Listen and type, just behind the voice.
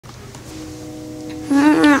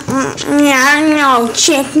No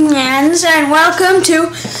chickens, and welcome to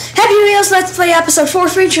Happy Wheels Let's Play Episode 4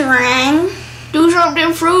 featuring... Do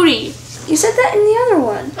something fruity. You said that in the other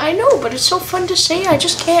one. I know, but it's so fun to say, I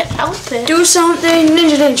just can't help it. Do something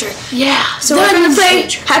TheNinjadanger. Yeah. So we're going to play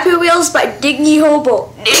Happy Wheels by Diggy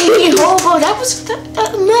Hobo. Diggy Hobo, that was...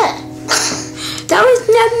 That was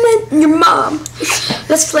not your mom.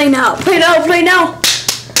 Let's play now. Play now, play now.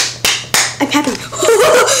 I'm happy.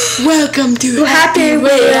 Welcome to Happy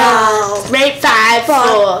Wheels. Rate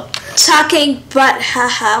 5-4. Talking but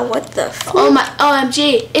haha, what the fuck? Oh my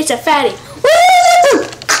OMG, it's a fatty. Woo!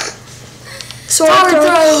 Sword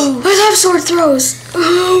throws. I love sword throws.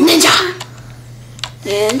 Ninja.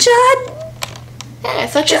 Yeah, I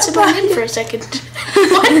thought you said my name for a second.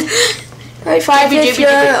 What? Right, 5 if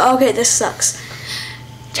you're... Okay, this sucks.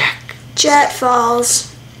 Jet falls.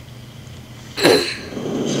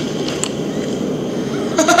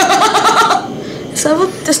 This level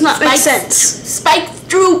does not make sense. Spike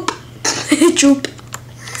droop. Droop.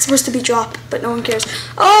 It's supposed to be drop, but no one cares.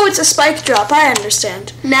 Oh, it's a spike drop. I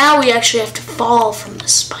understand. Now we actually have to fall from the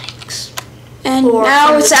spikes. And or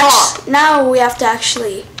now it's top. Now we have to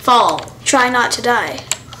actually fall. Try not to die.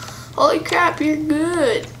 Holy crap, you're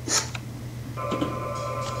good.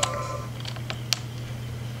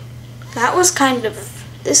 That was kind of...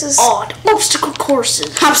 This is... odd. Obstacle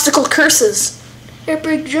courses. Obstacle curses.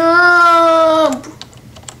 Epic jump.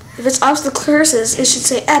 If it's obstacle curses, it should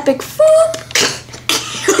say epic foop.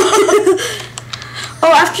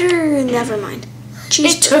 Oh, after... Never mind.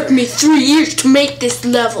 It took me 3 years to make this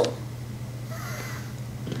level.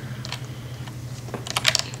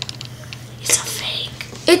 It's a fake.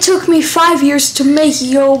 It took me 5 years to make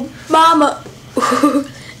Yo Mama.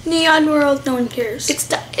 Neon World, no one cares.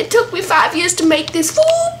 It took me 5 years to make this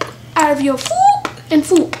foop out of your foop and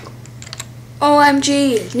foop.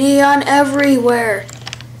 OMG, neon everywhere.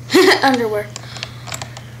 Underwear.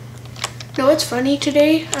 No, it's funny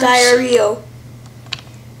today. Diarrhea.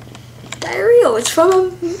 Diarrhea. It's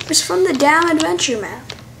from the Damn Adventure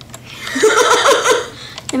map.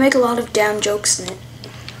 They make a lot of damn jokes in it.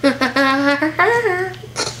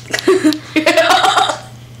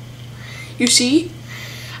 You see?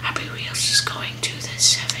 Happy Wheels is going to the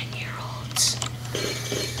 7-year-olds.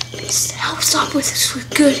 This helps up with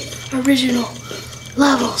good original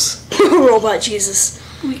levels. Robot Jesus.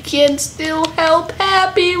 We can still help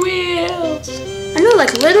Happy Wheels. I know,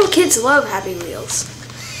 like, little kids love Happy Wheels.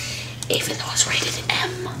 Even though it's rated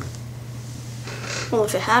M. Well,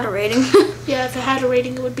 if it had a rating. Yeah, if it had a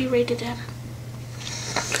rating, it would be rated M.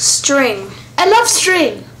 String. I love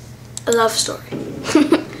string. A love story.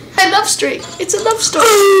 I love string. It's a love story.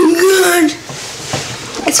 Oh, God.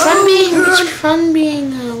 It's fun being... It's fun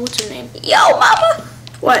being... what's her name? Yo, Mama.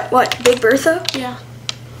 What? Big Bertha? Yeah.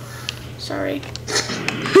 Sorry.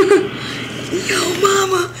 Yo,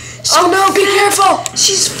 Mama. Oh no, be careful.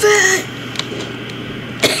 She's fat.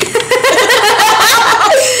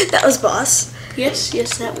 That was boss. Yes,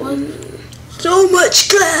 that one. So much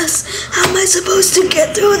glass. How am I supposed to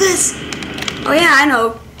get through this? Oh yeah, I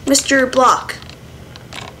know. Mr. Block.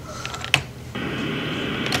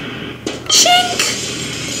 Shink!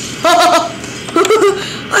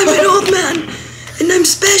 I'm an old man, and I'm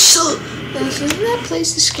special. Isn't that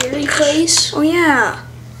place the scary place? Oh yeah.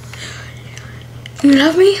 You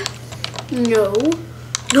love me? No.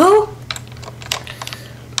 No?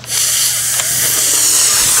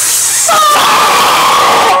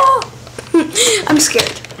 I'm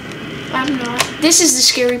scared. I'm not. This is the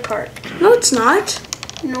scary part. No, it's not.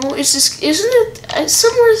 No, isn't it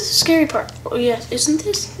somewhere the scary part? Oh yeah, isn't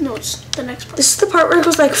this? No, it's the next part. This is the part where it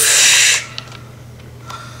goes like.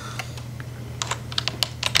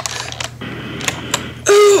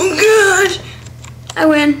 Oh God! I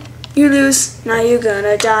win. You lose. Now you're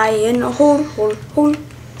gonna die in a hole.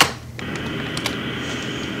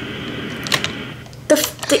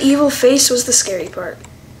 The evil face was the scary part.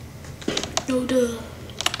 No,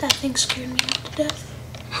 that thing scared me half to death.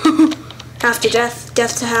 Half to death,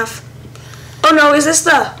 death to half. Oh no, is this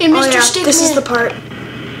the... Hey, Mr. Oh, yeah, Stickman. this is the part.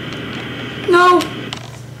 No.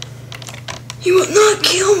 You will not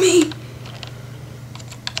kill me.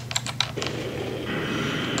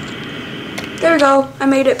 There we go. I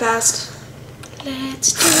made it past.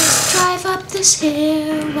 Let's just drive up this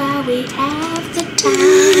hill while we have the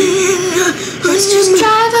time. Let's just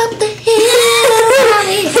drive up the hill while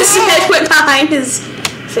we have... His head went behind his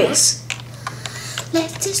face.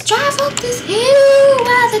 Let's just drive up this hill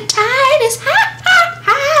while the tide is high,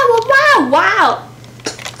 wow.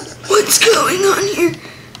 What's going on here?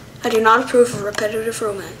 I do not approve of repetitive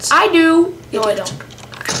romance. I do. No, I don't.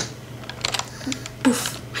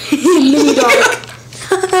 Poof. Mini dog.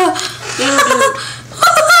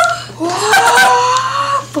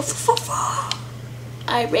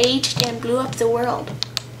 I raged and blew up the world.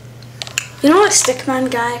 You know what,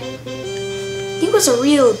 Stickman guy? He was a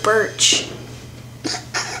real birch.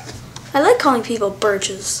 I like calling people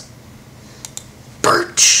birches.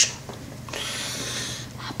 Birch.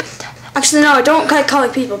 Actually, no, I don't like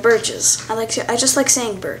calling people birches. I just like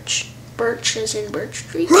saying birch. Birch as in birch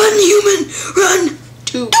tree. Run, human, run!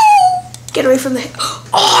 Two. Get away from the hay.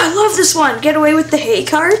 Oh, I love this one. Get away with the hay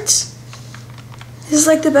carts. This is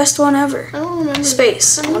like the best one ever. I don't remember.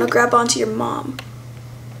 Space. I want to grab onto your mom.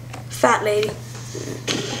 Fat lady.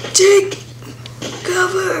 Take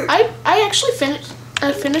cover. I actually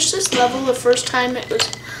finished this level the first time I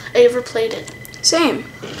ever played it. Same.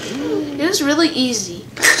 It was really easy.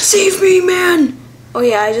 Save me, man. Oh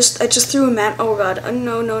yeah, I just threw a man. Oh god.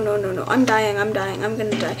 No. I'm dying. I'm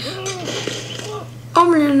gonna die.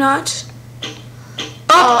 Oh, I'm not.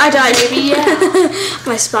 Oh, I died. Maybe, yeah.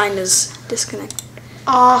 My spine is disconnected.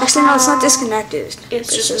 Actually, no, it's not disconnected.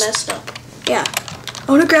 It's just messed up. Yeah.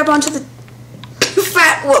 I want to grab onto the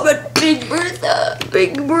fat woman. Big Bertha.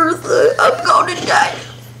 I'm going to die.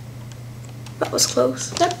 That was close.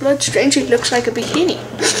 That blood strangely looks like a bikini.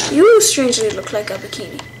 You strangely look like a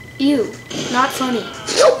bikini. Ew. Not funny.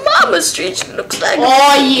 Your mama strangely looks like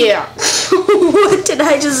Oh, yeah. What did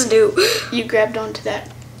I just do? You grabbed onto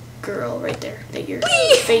that girl right there. That your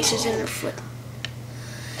face is in her foot.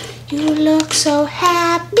 You look so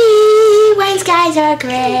happy when skies are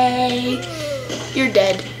gray. You're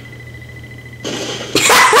dead.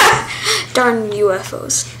 Darn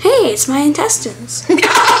UFOs. Hey, it's my intestines.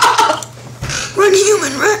 Run,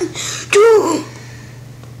 human, run. Do.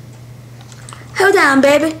 Hold on,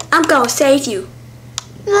 baby. I'm gonna save you.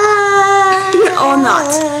 Or not.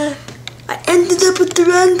 I ended up with the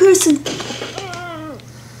wrong person.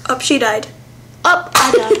 Up, she died. Up,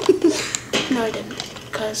 I died. No, I didn't.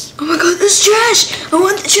 Cause. Oh my god, there's trash! I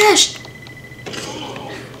want the trash!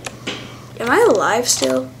 Am I alive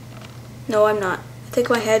still? No, I'm not. I think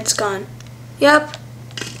my head's gone. Yep.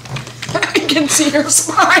 I can see your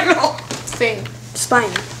spinal thing.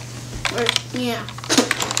 Spine. Yeah.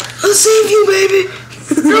 I'll save you, baby!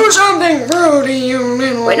 Do something, Brody, you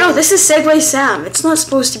little. Wait, no, this is Segway Sam. It's not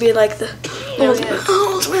supposed to be like the old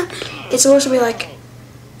man. It's supposed to be like,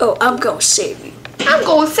 oh, I'm gonna save you. I'm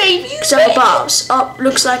gonna save you. Except for Boss. Oh,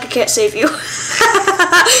 looks like I can't save you.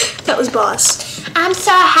 That was Boss. I'm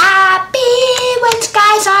so happy when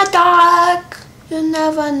skies are dark. You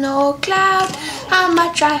never know, Cloud, how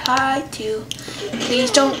much I hurt you.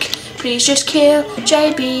 Please just kill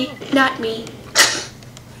JB, not me.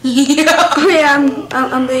 Yeah. Oh yeah,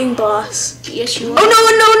 I'm being Boss. Yes, you are. Oh no!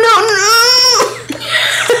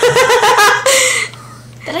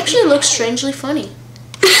 That actually looks strangely funny.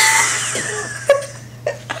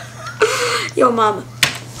 Yo, mama.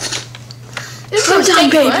 It's Calm gonna down,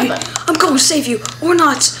 take baby. forever. I'm gonna save you, or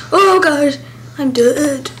not. Oh god, I'm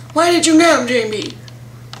dead. Why did you grab JB?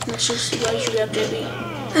 Why did you grab JB?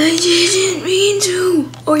 I didn't mean to.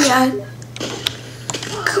 Oh yeah.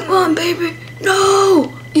 Come on, baby.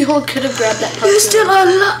 No. You could have grabbed that. You're still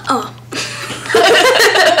alive. Oh.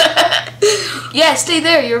 Yeah, stay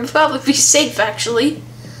there. You'll probably be safe, actually.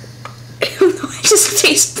 I just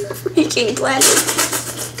taste the freaking planet.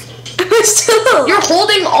 I'm still alive. You're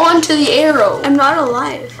holding on to the arrow. I'm not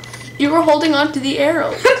alive. You were holding on to the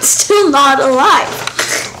arrow. I'm still not alive.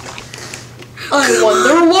 I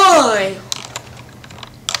wonder why.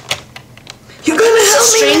 You're gonna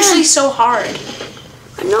help me. Strangely so hard.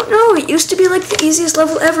 I don't know. It used to be like the easiest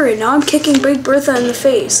level ever, and now I'm kicking Big Bertha in the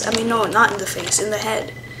face. I mean, no, not in the face, in the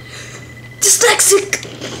head. Dyslexic.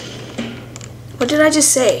 What did I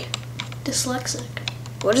just say? Dyslexic.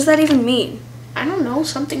 What does that even mean? I don't know.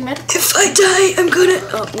 Something medical. If I die, I'm gonna...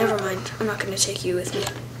 Oh, never mind. I'm not gonna take you with me.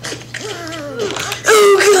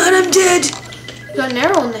 Oh god, I'm dead. You got an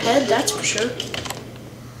arrow in the head, that's for sure.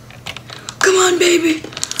 Come on, baby.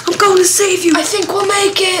 I'm going to save you. I think we'll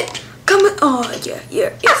make it. Come on. Oh, yeah.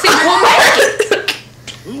 I think we'll make it.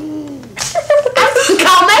 I think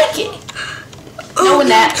I'll make it. Oh, Knowing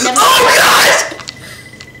that. Never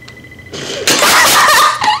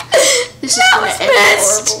This is gonna end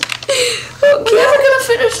horrible. Okay. We're never gonna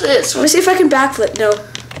finish this. Let me see if I can backflip. No.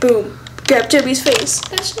 Boom. Grab Timmy's face.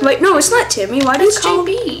 That's not- Wait, no, it's not Timmy. Why do you That's call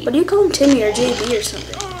JB. him? Why do you call him Timmy or JB or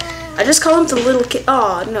something? I just call him the little kid.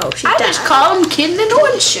 Oh no, she I died. just call him Kid and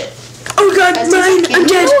orange shit. Oh god, As if mine! a I'm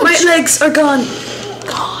kid dead. knows. My legs are gone.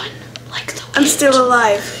 Gone like the wind. I'm still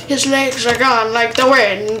alive. His legs are gone like the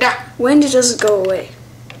wind. Wind doesn't go away.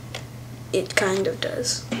 It kind of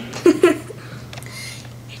does. It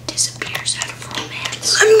disappears out of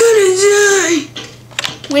romance. I'm gonna die.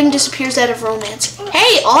 Wind disappears out of romance.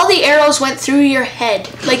 Hey, all the arrows went through your head.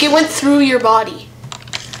 Like it went through your body.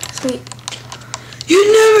 Wait.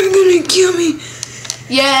 You're never gonna kill me.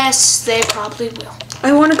 Yes, they probably will.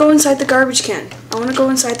 I want to go inside the garbage can. I want to go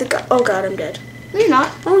inside the oh god, I'm dead. No, you're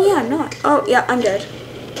not. Oh yeah, I'm not. Oh yeah, I'm dead.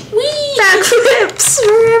 Whee! Backflips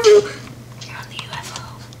wherever. You're on the UFO.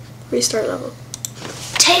 Restart level.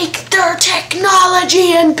 Take their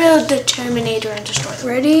technology and build the Terminator and destroy them.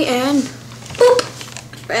 Ready and boop.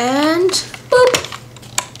 And boop.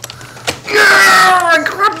 Yeah, I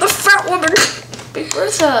grabbed the fat woman. Big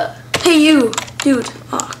Bertha. Hey you, dude.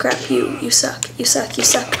 Oh crap, you suck. You suck. You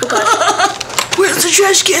suck. Oh god. Where's the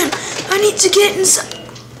trash can? I need to get inside.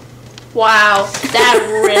 Wow, that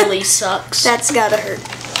really sucks. That's gotta hurt.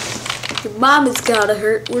 Your mama's gotta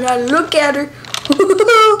hurt when I look at her.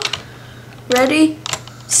 Ready,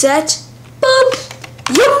 set, boop.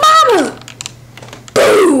 Your mama.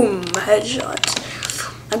 Boom. Headshot.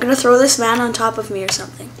 I'm gonna throw this man on top of me or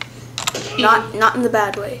something. Not in the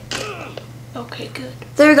bad way. Okay, good.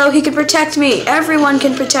 There we go. He can protect me. Everyone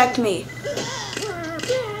can protect me.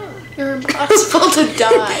 You're impossible to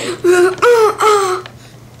die.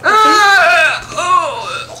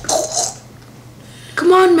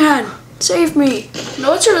 Come on, man. Save me.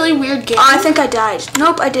 No, it's a really weird game. I think I died.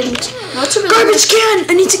 Nope, I didn't. No, it's a really Garbage can!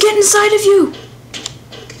 I need to get inside of you.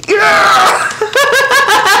 Yeah!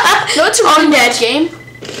 No, it's a really weird game.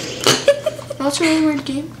 No, it's a really weird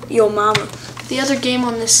game. Yo, mama. The other game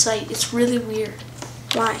on this site, it's really weird.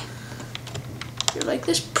 Why? You're like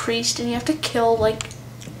this priest and you have to kill like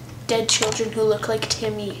dead children who look like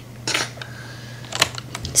Timmy.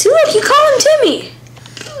 See, look, you call him Timmy.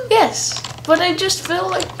 Yes, but I just feel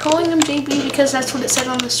like calling him JB because that's what it said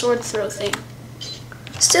on the sword throw thing.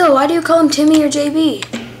 Still, why do you call him Timmy or JB?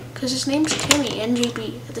 Because his name's Timmy and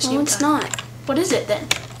JB at the same No, time. it's not. What is it then?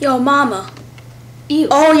 Yo, mama. Ew.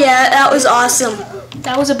 Oh, yeah, that was awesome.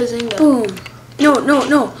 That was a bazinga. Boom. No.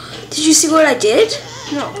 Did you see what I did?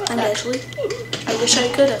 No, actually. I wish I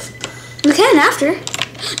could have. You can after.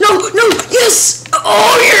 No, yes!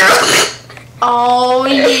 Oh, yeah! Oh,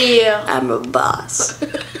 yeah. I'm a boss.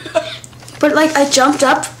 But, like, I jumped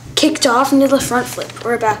up, kicked off, and did a front flip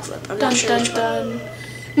or a back flip. I'm not sure which one. Dun.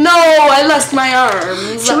 No, I lost my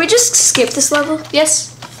arms. Should we just skip this level?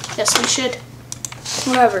 Yes. Yes, we should.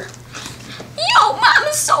 Whatever. Yo,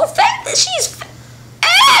 Mama's so fat that she's fat.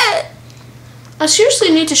 I seriously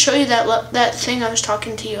need to show you that thing I was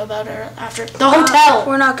talking to you about after the hotel.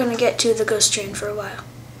 We're not gonna get to the ghost train for a while.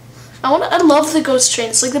 I love the ghost train.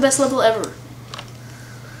 It's like the best level ever.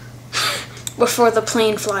 Before the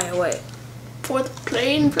plane fly away. Before the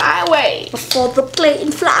plane fly away. Before the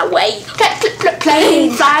plane fly away.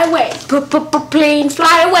 Plane fly away. Plane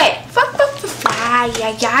fly away. Fly,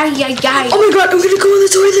 yeah. Oh my god, I'm gonna go in the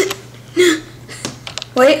toilet.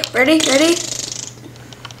 Wait, ready?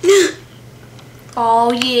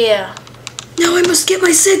 Oh yeah. Now I must get my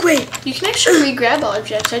Segway. You can actually re-grab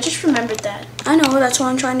objects. I just remembered that. I know, that's what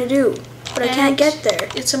I'm trying to do. But I can't get there.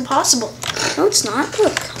 It's impossible. No, it's not.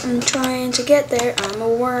 Look, I'm trying to get there. I'm a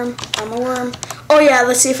worm. Oh yeah,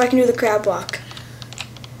 let's see if I can do the crab walk.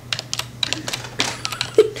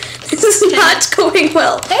 This is not going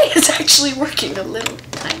well. Hey, it's actually working a little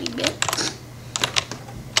tiny bit.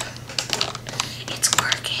 It's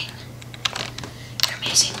working. Your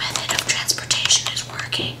amazing method of transportation is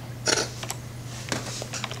working.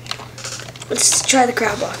 Let's try the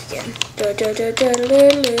crab walk again.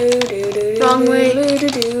 Wrong way.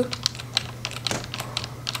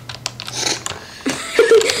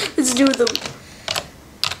 Let's do the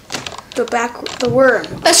worm.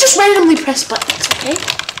 Let's just randomly press buttons, okay?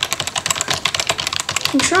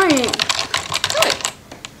 I'm trying.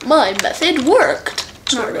 My method worked.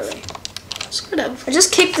 Not really. Sort of. I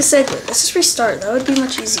just kicked the Segway. Let's just restart. That would be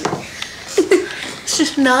much easier. Let's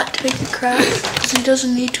just not take the crab because he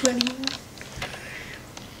doesn't need to anymore.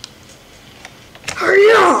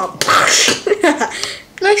 Hurry up!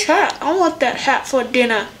 Nice hat. I want that hat for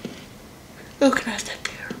dinner. Who can I have that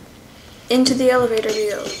beer? Into the elevator we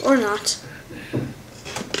go. Or not.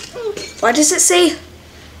 Why does it say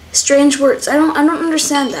strange words? I don't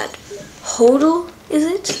understand that. Hodel, is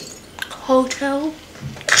it? Hotel.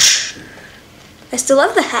 I still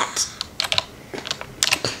have the hat.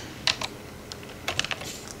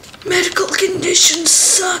 Medical conditions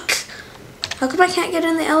suck. How come I can't get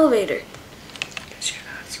in the elevator? Because you're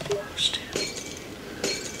not supposed to.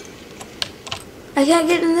 I can't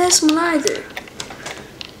get in this one either.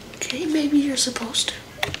 Okay, maybe you're supposed to.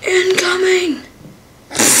 Incoming!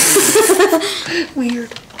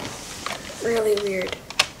 Weird. Really weird.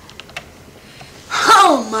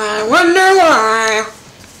 Oh my, wonder why.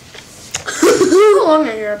 How long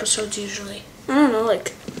are your episodes usually? I don't know,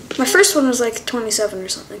 like, my first one was like 27 or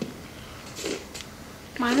something.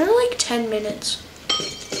 Mine are like 10 minutes.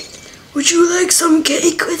 Would you like some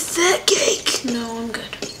cake with that cake? No, I'm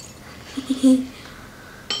good.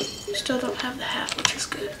 Still don't have the hat, which is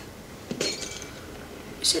good.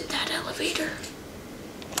 Is it that elevator?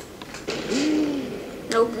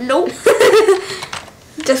 Nope, nope.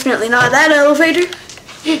 Definitely not that elevator.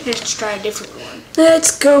 Let's try a different one.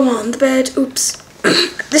 Let's go on the bed. Oops.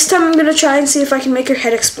 This time I'm gonna try and see if I can make her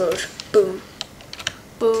head explode. Boom.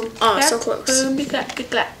 Boom. Oh, so close. Boom, clap,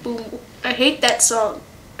 clap, boom. I hate that song.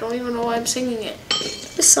 Don't even know why I'm singing it.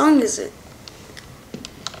 What song is it?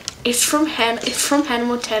 It's from Hannah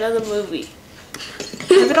Montana, the movie.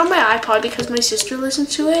 I have it on my iPod because my sister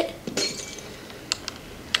listens to it.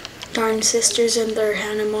 Darn sisters and their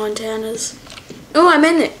Hannah Montanas. Oh, I'm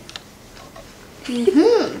in it.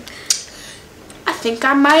 I think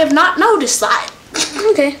I might have not noticed that.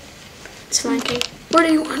 Okay. It's fine. Okay. Where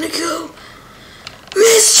do you want to go?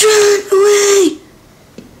 Restaurant away!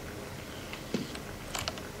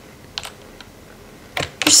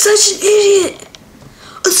 You're such an idiot!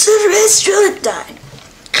 It's a restaurant die.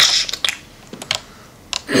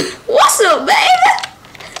 What's up, baby?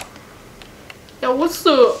 Yo, what's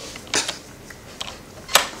up?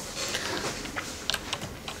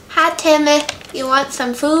 Hi, Timmy. You want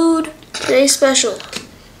some food? Today's special.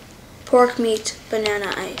 Pork meat,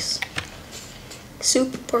 banana ice.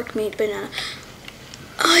 Soup, pork meat, banana.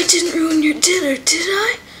 I didn't ruin your dinner, did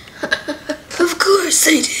I? Of course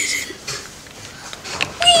I didn't.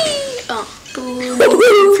 Whee! Oh. Floop!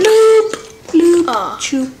 Floop! Oh.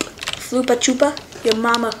 Choop. Floopa chupa. Your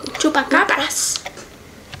mama. Chupacabras.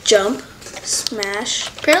 Jump. Smash.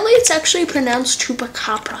 Apparently it's actually pronounced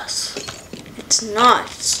chupacabras. It's not.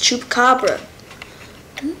 It's chupacabra.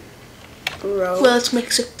 Bro. Well, it's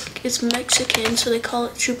Mexican, so they call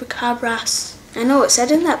it chupacabras. I know, it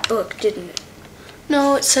said in that book, didn't it?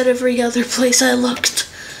 No, it said every other place I looked.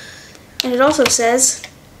 And it also says,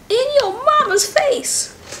 in your mama's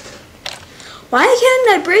face. Why can't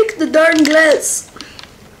I break the darn glass?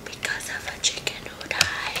 Because of a chicken who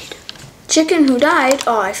died. Chicken who died?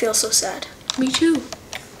 Oh, I feel so sad. Me too.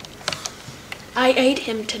 I ate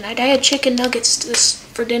him tonight. I had chicken nuggets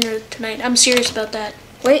for dinner tonight. I'm serious about that.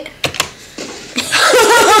 Wait.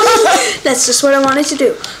 That's just what I wanted to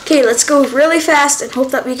do. Okay, let's go really fast and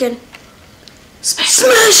hope that we can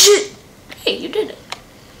smash it. Hey, you did it.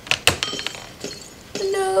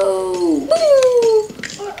 No.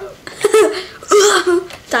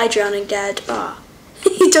 Die drowning, Dad. Aw.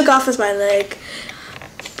 He took off with my leg.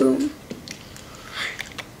 Boom.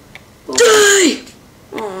 Boom. Die!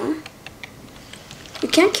 Aw. You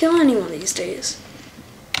can't kill anyone these days.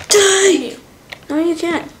 Die! No, you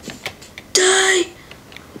can't. Die!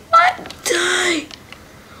 What? Die! I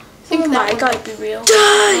think oh that my God. might be real.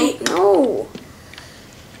 Die! No.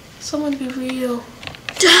 Someone be real.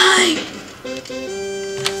 Die!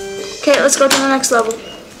 Okay, let's go to the next level.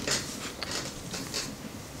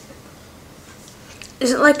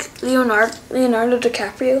 Is it like Leonardo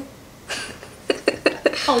DiCaprio?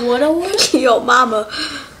 Oh, what a what? Yo, mama.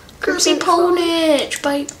 Crimson Ponage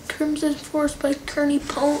by Crimson Force by Kearney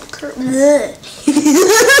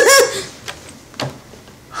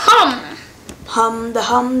Hum. Hum, the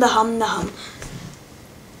hum, the hum, the hum.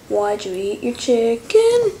 Why'd you eat your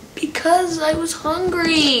chicken? Because I was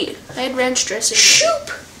hungry. I had ranch dressing.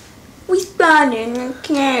 Shoop! We spawned in a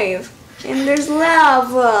cave, and there's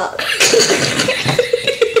lava.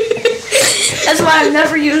 That's why I'm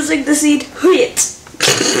never using the seed hit.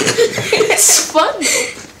 It's fun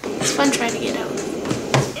though. It's fun trying to get out.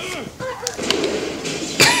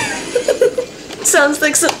 Sounds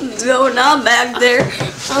like something's going on back there.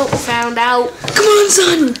 Oh, found out. Come on,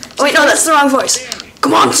 son. Oh, wait, no, that's the wrong voice.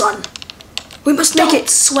 Come on, son. We must make Don't it.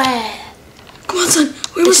 swear. Come on, son.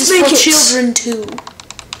 We This must is make for it. children too.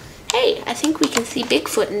 Hey, I think we can see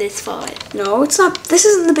Bigfoot in this fight. No, it's not. This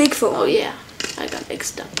isn't the Bigfoot. Oh yeah, I got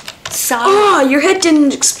mixed up. Sorry. Oh, your head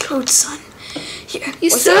didn't explode, son. Here. You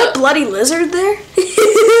Was there a suck. bloody lizard there?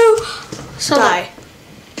 So Die.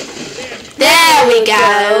 There we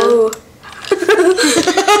go.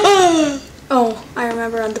 Oh, I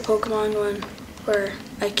remember on the Pokemon one where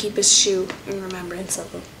I keep his shoe in remembrance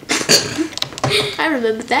of him. I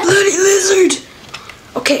remember that. Bloody lizard!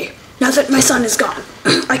 Okay, now that my son is gone,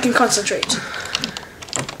 I can concentrate.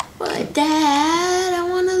 But Dad, I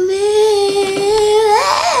wanna live.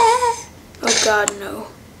 Oh God, no.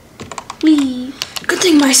 We. Good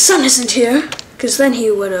thing my son isn't here, because then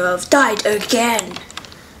he would have died again.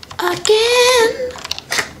 Again.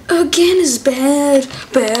 Again is bad,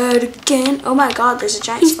 bad again. Oh my God, there's a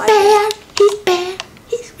giant He's spider. bad. He's bad.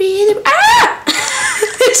 He's really. Ah!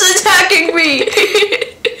 It's attacking me.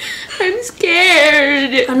 I'm scared.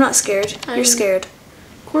 did it. I'm not scared. You're scared.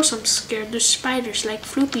 Of course I'm scared. There's spiders like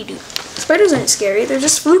Floopy-Doo. Spiders aren't scary. They're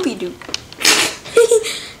just floopy-doo.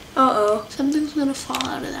 Uh-oh. Something's gonna fall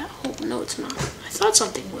out of that hole. No, it's not. I thought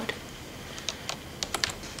something would.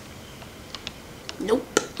 Nope.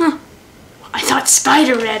 Huh. I thought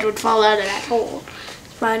Spider-Man would fall out of that hole.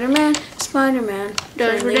 Spider-Man, Spider-Man.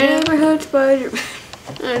 Does Friendly whatever. neighborhood Spider-Man.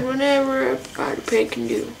 And whatever a spider pig can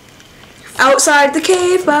do. Outside the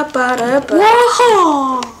cave, ba-ba-da-ba.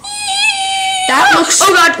 Whoa! That looks.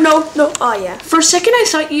 Oh god, no. Oh yeah. For a second, I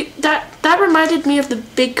thought that reminded me of the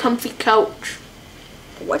big comfy couch.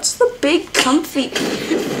 What's the big comfy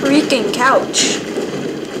freaking couch?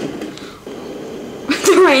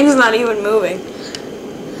 The rain's not even moving.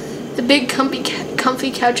 The big comfy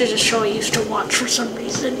couch is a show I used to watch for some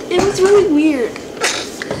reason. It was really weird.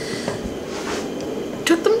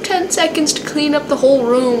 Took them 10 seconds to clean up the whole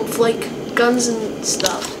room with like guns and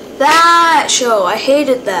stuff. That show, I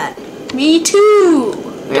hated that. Me too.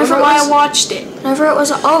 That's why I watched it. Whenever it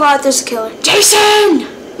was, oh god, there's a killer. Jason!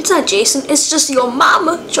 It's not Jason, it's just your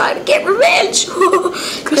mama trying to get revenge.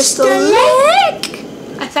 Crystal Lake. Lake.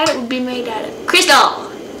 I thought it would be made out of crystal.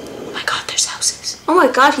 Oh my god, there's houses. Oh my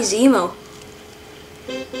god, he's emo.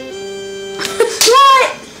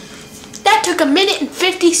 What? That took 1 minute and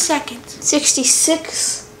 50 seconds.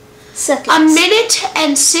 66 seconds. 1 minute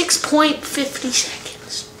and 6.50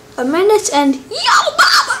 seconds. 1 minute and yo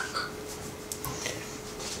mama.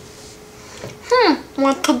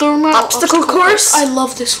 What to do now? Obstacle course? I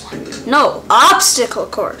love this one. No, obstacle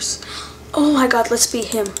course. Oh my god, let's beat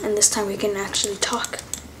him, and this time we can actually talk.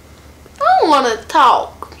 I don't want to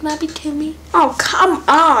talk. Can I be Timmy? Oh, come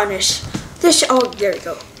on. This, oh, there we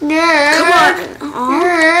go. Nerd. Come on.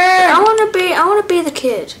 I want to be the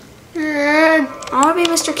kid. Nerd. I want to be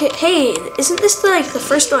Mr. Kid. Hey, isn't this like the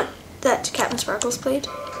first one that Captain Sparkles played?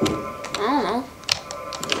 I don't know.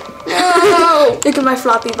 No. Look at my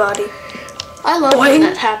floppy body. I love Boing. when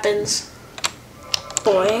that happens.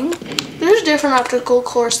 Boing. There's a different obstacle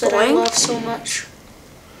course that I Boing. love so much.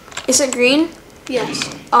 Is it green? Yes.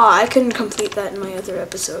 Oh, I couldn't complete that in my other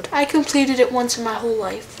episode. I completed it once in my whole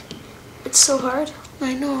life. It's so hard.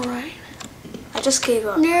 I know, right? I just gave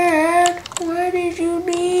up. Nerd, where did you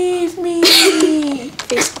leave me?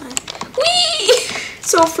 Faceplant. Whee!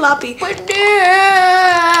 So floppy. But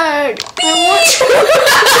nerd!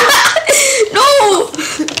 No!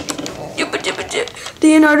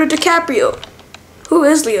 Leonardo DiCaprio. Who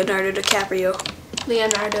is Leonardo DiCaprio?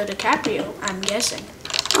 Leonardo DiCaprio, I'm guessing.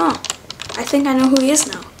 Oh, I think I know who he is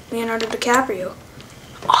now. Leonardo DiCaprio.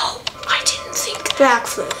 Oh, I didn't think that.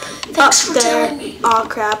 Backflip. Thanks Up for there. telling me. Oh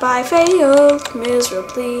crap, I failed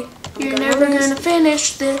miserably. You're never gonna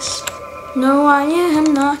finish this. No, I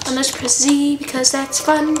am not. Unless press Z, because that's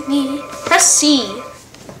funny. Press C.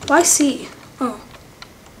 Why C? Oh.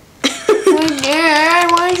 Nerd,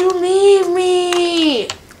 why'd you leave me?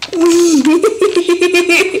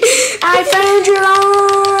 I found your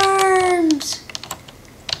arms.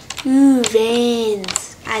 Ooh,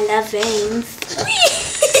 veins. I love veins.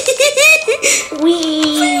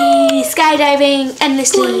 Wee! Skydiving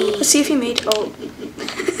endlessly. Let's see if he made. Oh.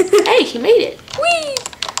 Hey, he made it. Whee!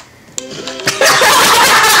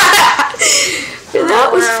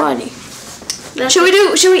 That was funny.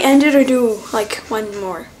 Should we end it or do like one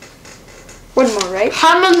more? One more, right?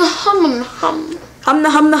 Hum and hum.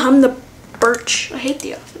 Hum the birch. I hate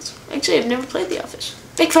The Office. Actually, I've never played The Office.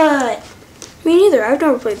 Bigfoot. Me neither. I've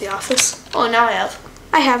never played The Office. Oh, now I have.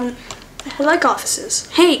 I haven't. I like offices.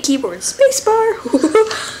 Hey, keyboard, spacebar.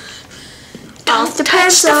 Off the touch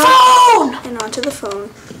pencil the phone. and onto the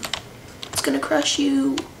phone. It's gonna crush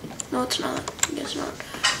you. No, it's not. I guess not.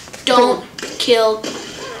 Don't kill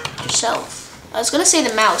yourself. I was gonna say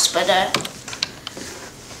the mouse, but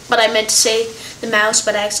I meant to say the mouse,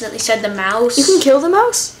 but I accidentally said the mouse. You can kill the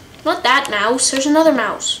mouse? Not that mouse. There's another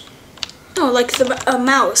mouse. No, like the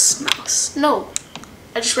mouse. No,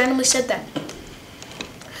 I just randomly said that.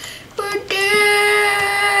 We're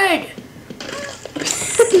dead.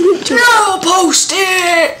 No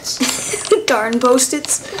post-its. Darn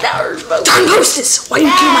post-its. Darn Darn post-its. Why did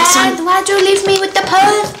you kill my son? Why'd you leave me with the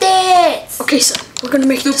post-its? Okay, son, we're gonna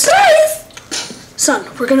make this. Son,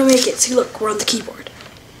 we're gonna make it. See, look, we're on the keyboard.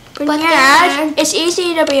 But Dad, it's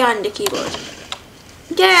easy to be on the keyboard.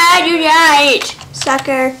 Dad, you're right.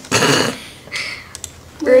 Sucker.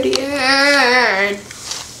 Birdie.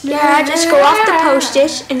 Dad, just go off the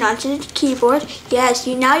post-its and onto the keyboard. Yes,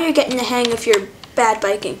 now you're getting the hang of your bad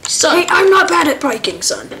biking. Son. Hey, I'm not bad at biking,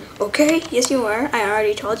 son. Okay? Yes, you are. I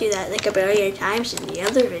already told you that like a billion times in the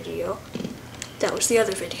other video. That was the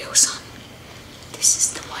other video, son. This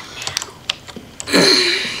is the one now.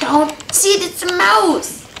 Don't see it, it's a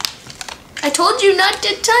mouse. I told you not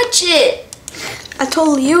to touch it. I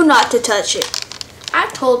told you not to touch it. I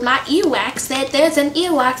told my earwax that there's an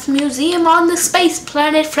earwax museum on the space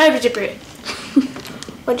planet Frederick.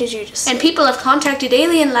 What did you just say? And people have contacted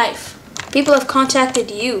alien life. People have contacted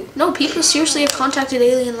you. No, people seriously have contacted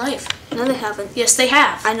alien life. No, they haven't. Yes, they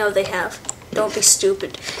have. I know they have. Don't be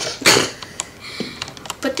stupid.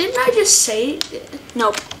 But didn't I just say...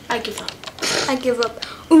 Nope. I give up. I give up.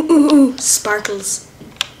 Ooh, ooh, ooh. Sparkles.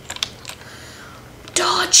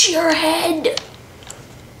 Dodge your head.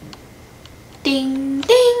 Ding,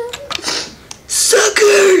 ding.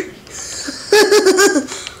 Sucker!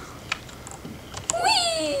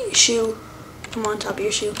 Whee! Shoe. I'm on top of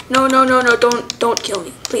your shoe. No, no, no, no. Don't kill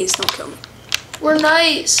me. Please don't kill me. We're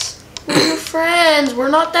nice. We're your friends. We're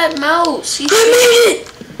not that mouse. I made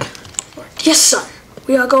it! Yes, son.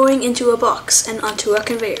 We are going into a box and onto a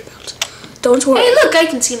conveyor belt. Don't worry. Hey, look, I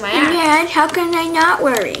can see my act. Dad, how can I not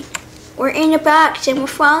worry? We're in a box and we're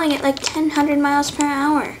falling at like 1,000 miles per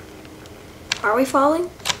hour. Are we falling?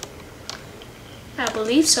 I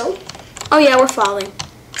believe so. Oh yeah, we're falling.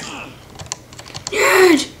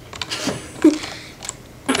 Dad!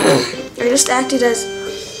 I just acted as...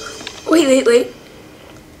 Wait.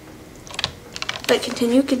 But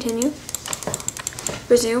continue.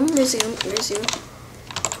 Resume.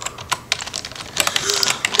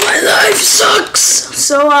 My life sucks!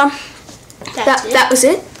 So, that was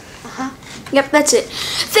it? Uh-huh. Yep, that's it.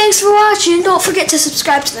 Thanks for watching. Don't forget to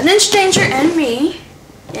subscribe to the Ninjadanger and me.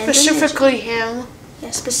 And the Specifically him. Ninja.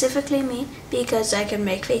 Yeah, specifically me, because I can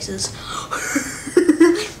make faces.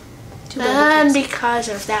 And because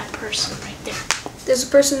of that person right there. There's a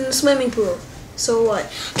person in the swimming pool. So what?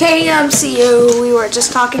 Okay, see you. We were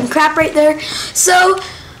just talking crap right there. So,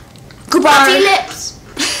 goodbye. Puffy lips.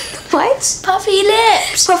 What? Puffy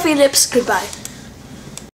lips. Puffy lips. Goodbye.